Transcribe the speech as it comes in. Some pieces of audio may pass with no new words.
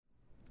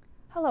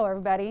Hello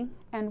everybody,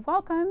 and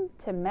welcome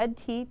to Med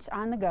Teach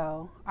on the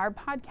Go, our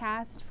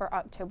podcast for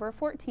October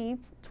 14th,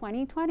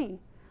 2020.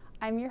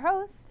 I'm your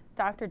host,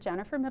 Dr.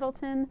 Jennifer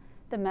Middleton,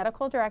 the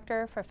Medical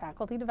Director for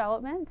Faculty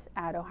Development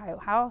at Ohio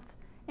Health,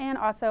 and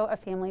also a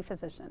family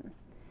physician.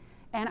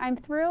 And I'm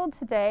thrilled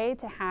today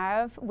to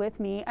have with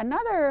me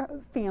another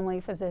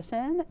family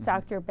physician,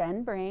 Dr.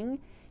 Ben Bring.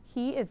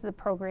 He is the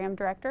Program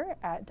Director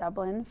at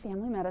Dublin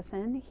Family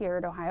Medicine here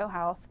at Ohio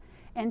Health.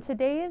 And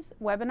today's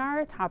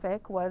webinar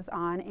topic was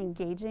on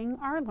engaging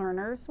our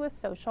learners with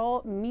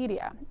social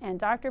media. And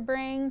Dr.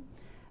 Bring,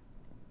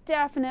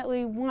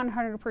 definitely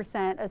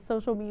 100% a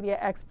social media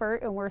expert,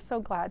 and we're so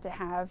glad to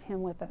have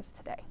him with us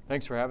today.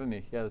 Thanks for having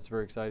me. Yeah, that's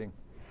very exciting.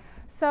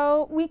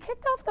 So we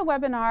kicked off the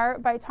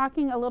webinar by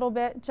talking a little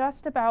bit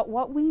just about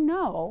what we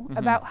know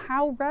about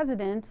how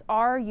residents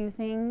are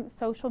using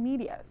social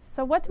media.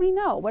 So what do we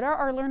know? What are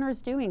our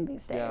learners doing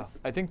these days? Yeah,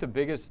 I think the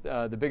biggest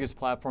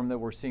platform that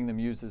we're seeing them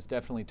use is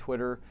definitely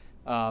Twitter,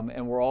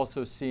 and we're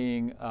also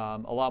seeing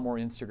a lot more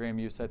Instagram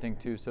use, I think,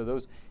 too. So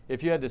those,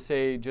 if you had to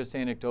say just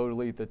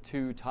anecdotally, the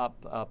two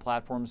top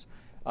platforms,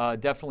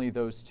 definitely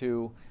those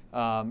two.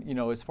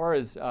 As far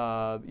as,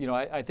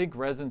 I think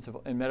residents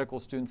and medical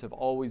students have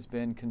always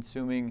been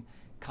consuming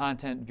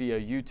content via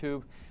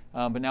YouTube,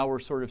 but now we're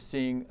sort of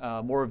seeing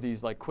more of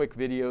these like quick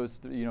videos,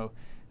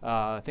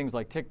 things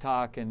like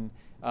TikTok, and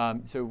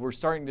so we're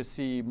starting to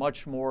see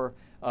much more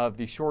of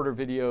the shorter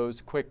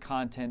videos, quick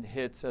content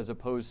hits, as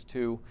opposed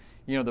to,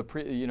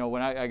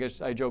 when I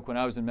guess I joke when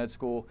I was in med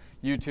school,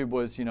 YouTube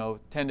was,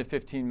 10 to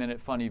 15 minute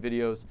funny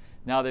videos.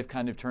 Now they've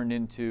kind of turned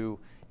into,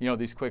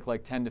 these quick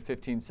like 10 to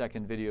 15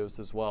 second videos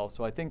as well.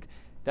 So I think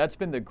that's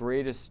been the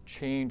greatest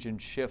change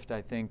and shift,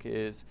 I think,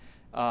 is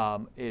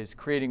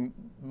creating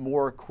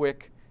more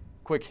quick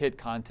hit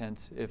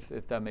content,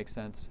 if that makes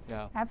sense.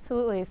 Yeah.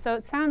 Absolutely. So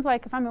it sounds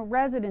like if I'm a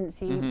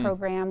residency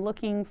program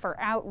looking for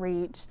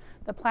outreach,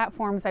 the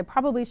platforms I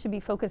probably should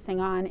be focusing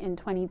on in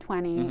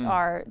 2020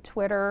 are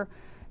Twitter,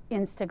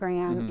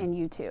 Instagram, and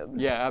YouTube.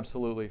 Yeah,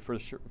 absolutely.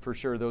 For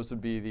sure. Those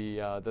would be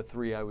the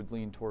three I would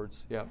lean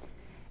towards. Yeah.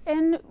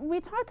 And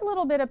we talked a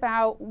little bit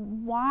about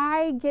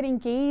why get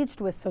engaged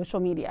with social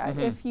media.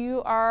 If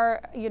you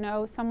are,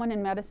 someone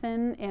in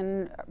medicine,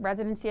 in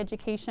residency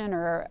education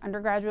or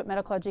undergraduate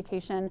medical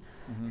education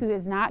who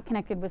is not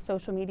connected with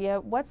social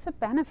media, what's the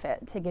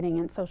benefit to getting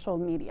in social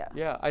media?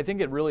 Yeah, I think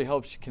it really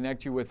helps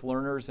connect you with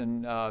learners,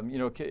 and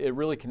it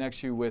really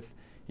connects you with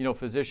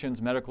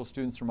physicians, medical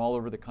students from all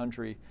over the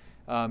country.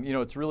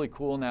 It's really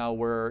cool now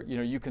where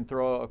you can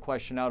throw a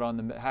question out on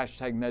the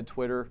hashtag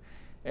 #MedTwitter,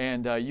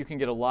 and you can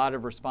get a lot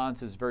of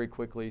responses very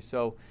quickly.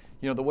 So,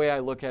 the way I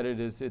look at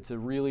it is it's a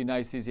really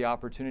nice, easy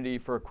opportunity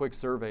for a quick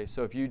survey.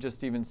 So if you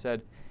just even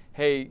said,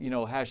 hey,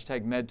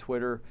 hashtag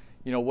 #MedTwitter,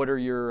 what are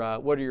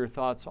your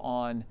thoughts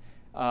on,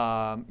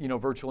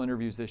 virtual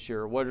interviews this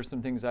year? What are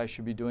some things I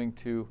should be doing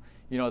to,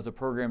 as a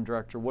program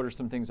director, what are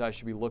some things I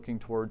should be looking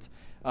towards?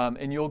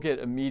 And you'll get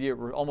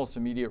almost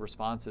immediate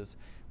responses,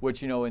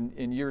 which,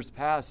 in years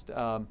past,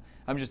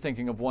 I'm just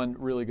thinking of one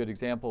really good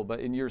example, but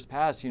in years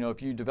past,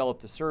 if you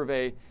developed a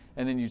survey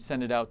and then you'd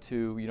send it out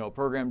to, a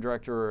program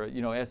director or,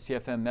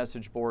 STFM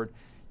message board,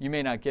 you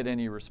may not get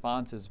any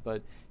responses.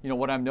 But,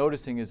 what I'm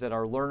noticing is that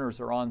our learners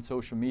are on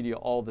social media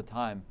all the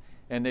time,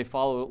 and they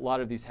follow a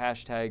lot of these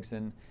hashtags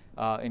and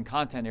in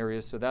content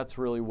areas. So that's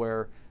really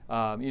where,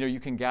 you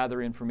can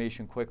gather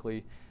information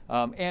quickly.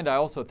 And I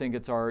also think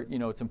it's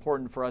it's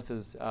important for us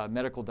as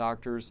medical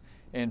doctors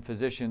and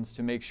physicians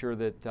to make sure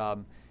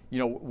that,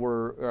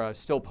 we're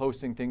still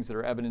posting things that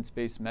are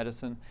evidence-based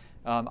medicine.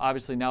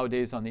 Obviously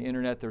nowadays on the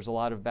internet, there's a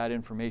lot of bad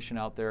information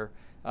out there.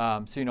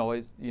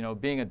 So,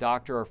 being a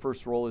doctor, our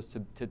first role is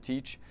to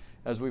teach,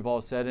 as we've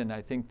all said. And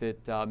I think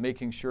that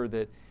making sure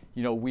that,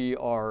 we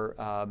are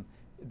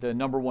the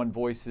 #1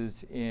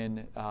 voices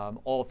in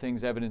all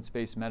things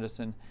evidence-based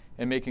medicine,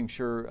 and making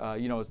sure,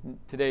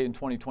 today in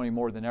 2020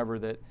 more than ever,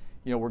 that,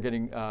 we're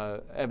getting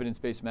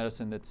evidence-based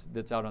medicine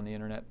that's out on the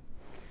internet.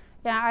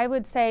 Yeah, I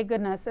would say,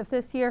 goodness, if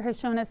this year has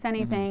shown us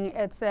anything,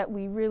 it's that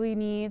we really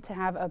need to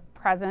have a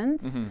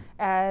presence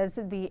as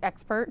the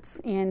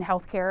experts in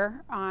healthcare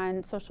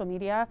on social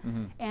media.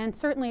 And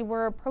certainly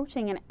we're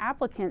approaching an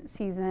applicant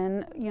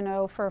season,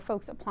 for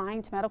folks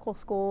applying to medical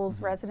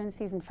schools,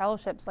 residencies, and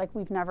fellowships like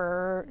we've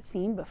never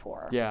seen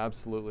before. Yeah,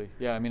 absolutely.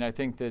 Yeah, I mean, I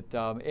think that,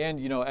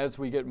 and, as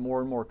we get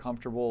more and more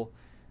comfortable,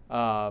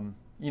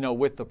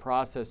 with the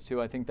process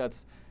too, I think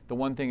that's the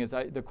one thing is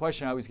the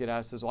question I always get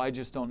asked is, well, I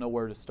just don't know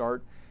where to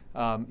start.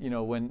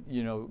 When,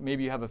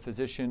 maybe you have a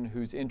physician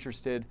who's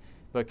interested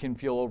but can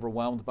feel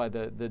overwhelmed by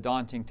the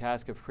daunting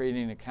task of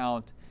creating an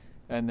account.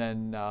 And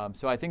then,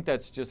 so I think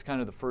that's just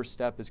kind of the first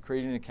step, is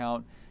creating an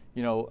account,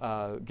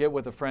 get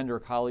with a friend or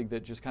a colleague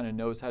that just kind of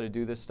knows how to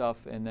do this stuff,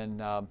 and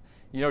then,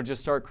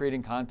 just start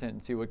creating content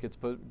and see what gets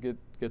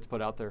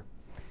put out there.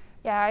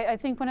 Yeah, I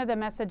think one of the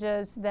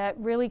messages that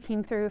really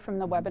came through from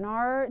the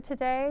webinar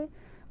today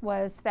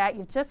was that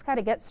you just got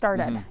to get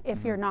started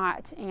if you're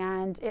not.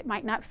 And it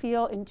might not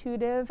feel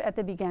intuitive at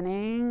the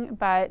beginning,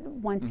 but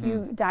once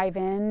you dive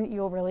in,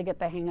 you'll really get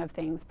the hang of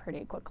things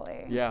pretty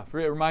quickly. Yeah, it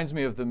reminds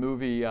me of the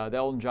movie, the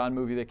Elton John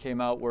movie that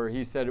came out, where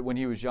he said when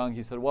he was young,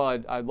 he said, well,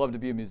 I'd love to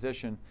be a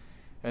musician.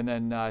 And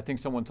then I think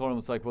someone told him,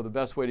 it's like, well, the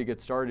best way to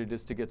get started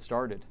is to get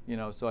started.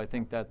 So I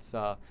think that's,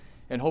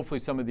 and hopefully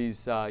some of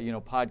these,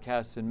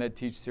 podcasts and Med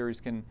Teach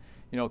series can,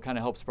 kind of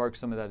help spark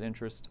some of that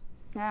interest.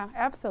 Yeah,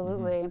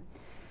 absolutely.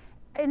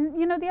 And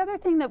the other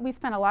thing that we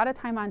spent a lot of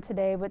time on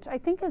today, which I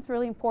think is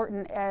really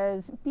important,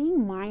 is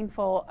being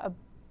mindful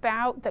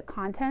about the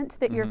content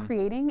that you're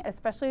creating,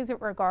 especially as it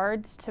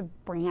regards to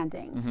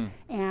branding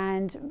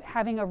and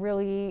having a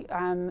really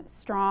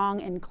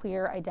strong and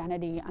clear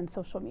identity on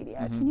social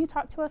media. Can you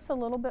talk to us a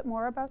little bit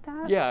more about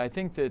that? Yeah, I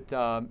think that,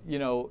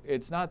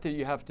 it's not that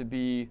you have to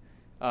be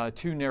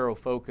too narrow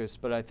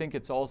focused, but I think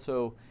it's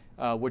also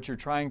what you're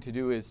trying to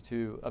do is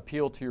to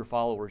appeal to your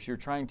followers. You're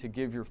trying to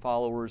give your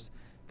followers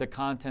the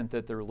content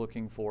that they're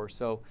looking for.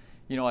 So,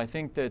 I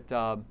think that,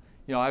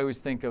 I always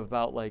think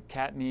about like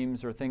cat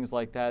memes or things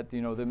like that,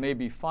 that may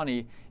be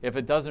funny. If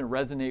it doesn't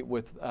resonate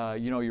with,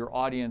 your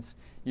audience,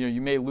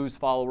 you may lose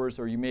followers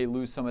or you may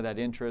lose some of that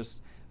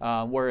interest.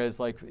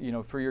 Whereas like,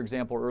 for your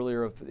example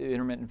earlier of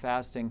intermittent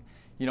fasting,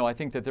 I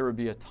think that there would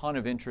be a ton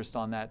of interest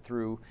on that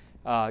through,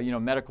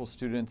 medical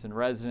students and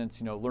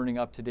residents, learning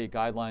up-to-date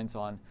guidelines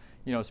on,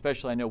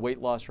 especially I know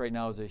weight loss right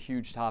now is a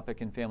huge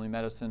topic in family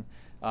medicine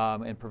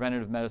and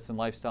preventative medicine,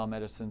 lifestyle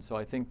medicine. So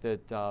I think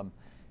that,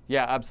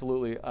 yeah,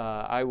 absolutely.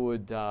 I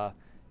would that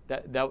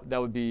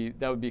would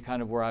be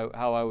kind of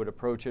how I would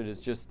approach it, is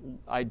just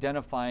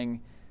identifying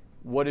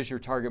what is your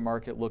target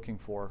market looking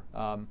for.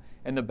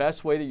 And the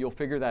best way that you'll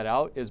figure that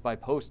out is by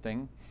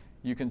posting.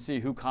 You can see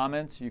who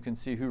comments, you can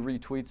see who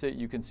retweets it,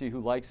 you can see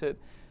who likes it,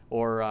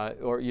 or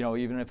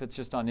even if it's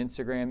just on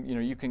Instagram,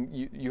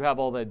 you have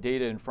all that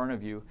data in front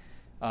of you.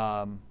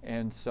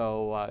 And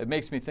so it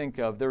makes me think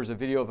of, there was a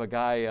video of a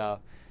guy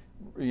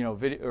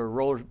rollerblading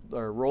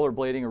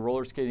or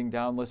roller skating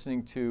down,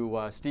 listening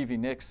to Stevie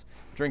Nicks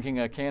drinking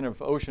a can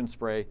of ocean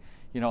spray.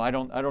 I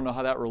don't know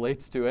how that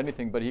relates to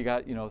anything, but he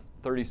got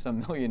 30-some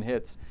million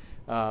hits,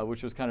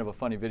 which was kind of a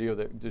funny video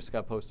that just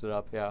got posted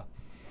up. Yeah.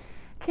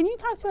 Can you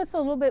talk to us a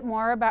little bit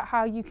more about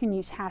how you can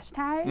use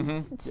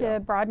hashtags to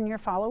broaden your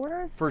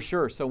followers? For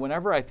sure. So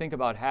whenever I think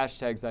about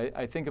hashtags,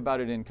 I think about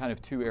it in kind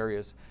of two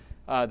areas.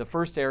 The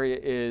first area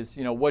is,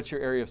 what's your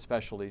area of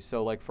specialty?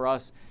 So like for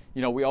us,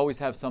 we always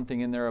have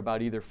something in there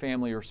about either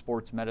family or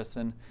sports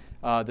medicine.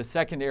 The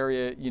second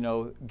area,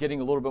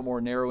 getting a little bit more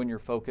narrow in your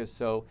focus.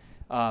 So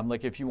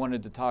like if you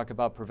wanted to talk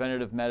about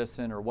preventative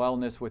medicine or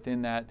wellness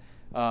within that,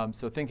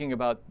 so thinking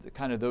about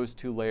kind of those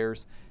two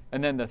layers.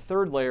 And then the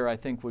third layer, I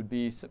think, would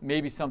be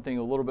maybe something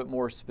a little bit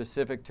more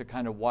specific to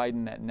kind of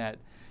widen that net.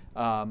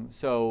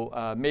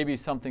 So maybe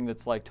something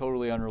that's like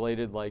totally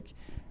unrelated, like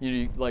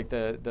like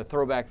the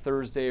Throwback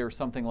Thursday or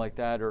something like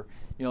that, or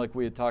like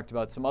we had talked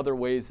about, some other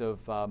ways of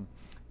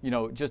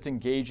just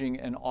engaging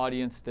an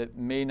audience that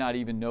may not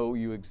even know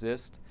you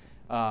exist.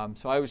 So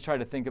I always try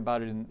to think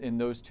about it in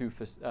those two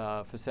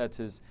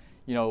facets, is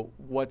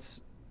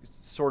what's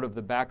sort of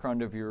the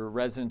background of your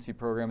residency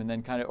program, and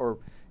then kind of, or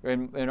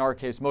in our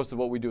case, most of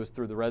what we do is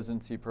through the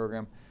residency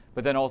program,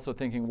 but then also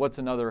thinking what's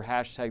another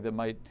hashtag that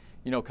might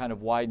kind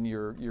of widen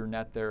your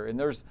net there. And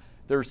there's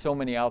so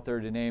many out there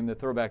to name. The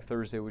Throwback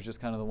Thursday was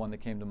just kind of the one that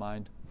came to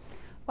mind.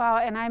 Well,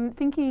 and I'm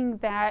thinking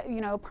that,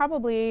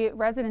 probably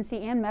residency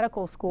and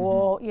medical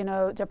school,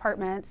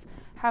 departments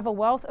have a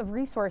wealth of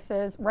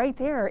resources right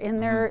there in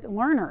their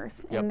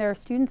learners and their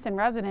students and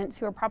residents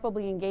who are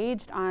probably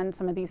engaged on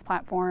some of these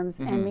platforms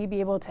and may be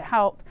able to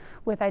help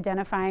with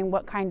identifying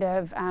what kind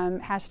of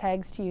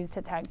hashtags to use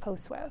to tag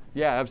posts with.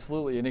 Yeah,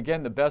 absolutely. And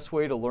again, the best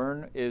way to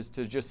learn is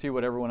to just see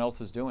what everyone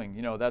else is doing.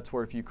 That's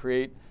where if you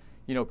create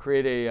an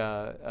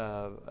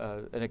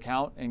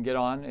account and get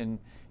on and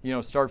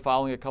start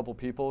following a couple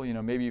people.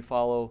 Maybe you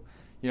follow,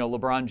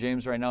 LeBron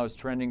James right now is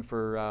trending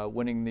for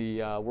winning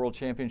the World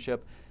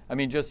Championship. I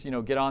mean, just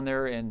get on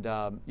there and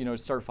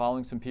start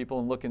following some people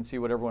and look and see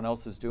what everyone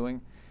else is doing.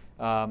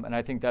 And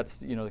I think that's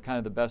kind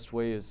of the best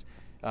way is,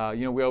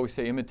 we always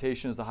say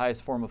imitation is the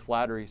highest form of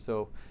flattery.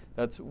 So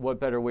that's what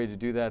better way to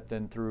do that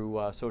than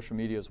through social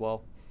media as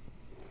well.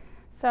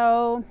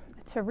 So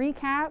to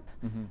recap,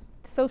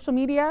 social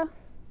media.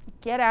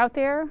 Get out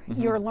there.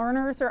 Your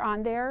learners are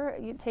on there.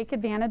 You take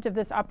advantage of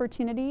this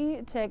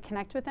opportunity to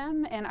connect with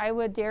them. And I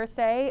would dare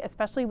say,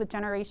 especially with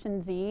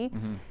Generation Z,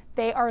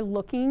 they are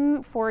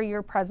looking for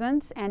your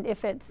presence. And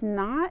if it's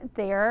not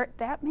there,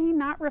 that may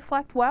not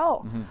reflect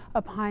well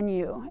upon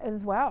you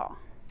as well.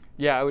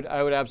 Yeah,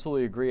 I would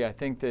absolutely agree. I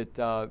think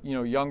that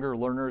younger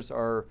learners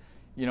are,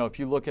 if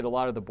you look at a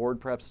lot of the board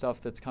prep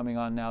stuff that's coming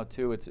on now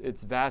too,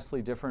 it's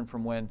vastly different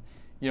from when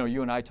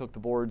you and I took the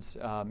boards.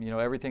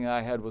 Everything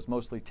I had was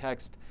mostly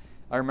text.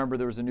 I remember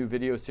there was a new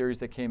video series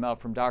that came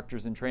out from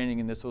Doctors in Training,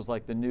 and this was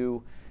like the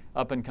new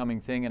up and coming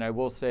thing. And I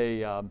will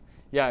say,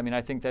 yeah, I mean,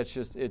 I think that's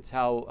just, it's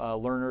how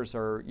learners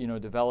are,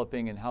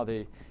 developing and how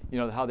they,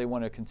 how they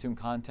want to consume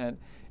content.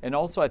 And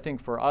also I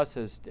think for us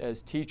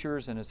as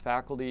teachers and as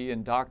faculty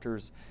and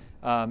doctors,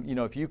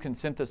 if you can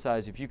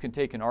synthesize, if you can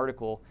take an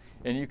article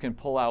and you can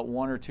pull out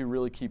one or two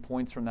really key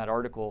points from that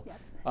article, yep.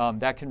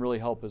 That can really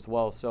help as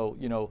well. So,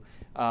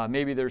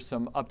 maybe there's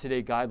some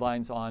up-to-date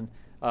guidelines on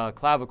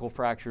clavicle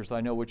fractures,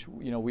 I know, which,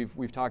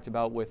 we've talked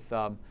about with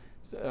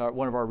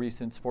one of our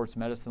recent sports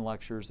medicine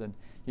lectures, and,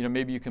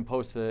 maybe you can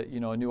post a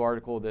new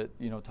article that,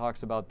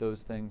 talks about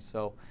those things.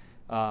 So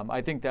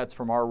I think that's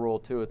from our role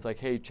too. It's like,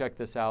 hey, check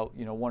this out,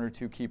 one or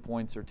two key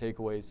points or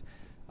takeaways.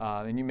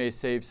 And you may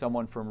save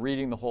someone from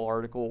reading the whole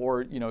article,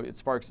 or, it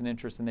sparks an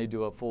interest and they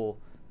do a full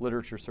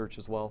literature search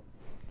as well.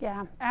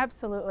 Yeah,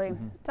 absolutely.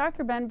 Mm-hmm.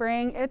 Dr. Ben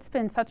Bring, it's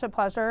been such a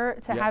pleasure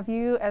to Yep. have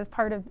you as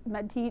part of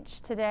MedTeach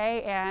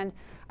today, and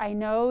I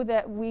know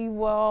that we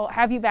will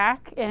have you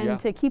back and Yeah.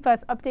 to keep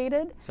us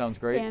updated. Sounds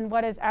great. And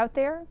what is out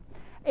there.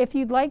 If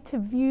you'd like to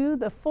view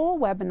the full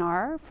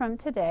webinar from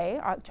today,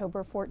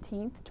 October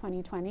 14th,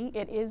 2020,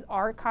 it is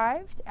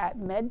archived at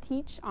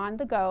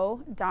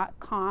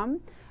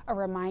medteachonthego.com. A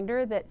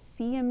reminder that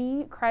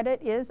CME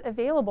credit is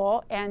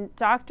available, and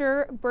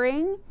Dr.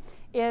 Bring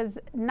is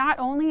not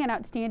only an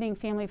outstanding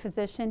family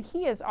physician,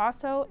 he is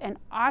also an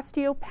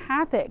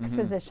osteopathic Mm-hmm.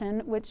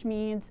 physician, which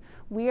means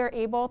we are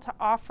able to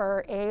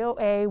offer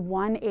AOA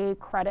 1A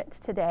credit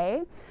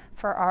today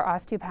for our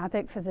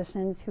osteopathic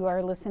physicians who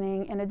are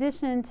listening, in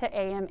addition to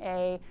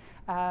AMA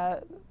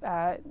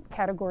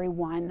Category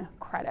 1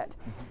 credit.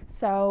 Mm-hmm.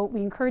 So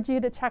we encourage you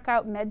to check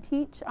out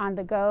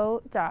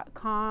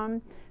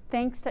medteachonthego.com.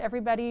 Thanks to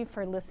everybody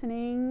for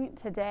listening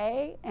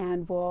today,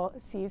 and we'll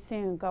see you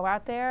soon. Go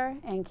out there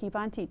and keep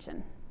on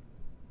teaching.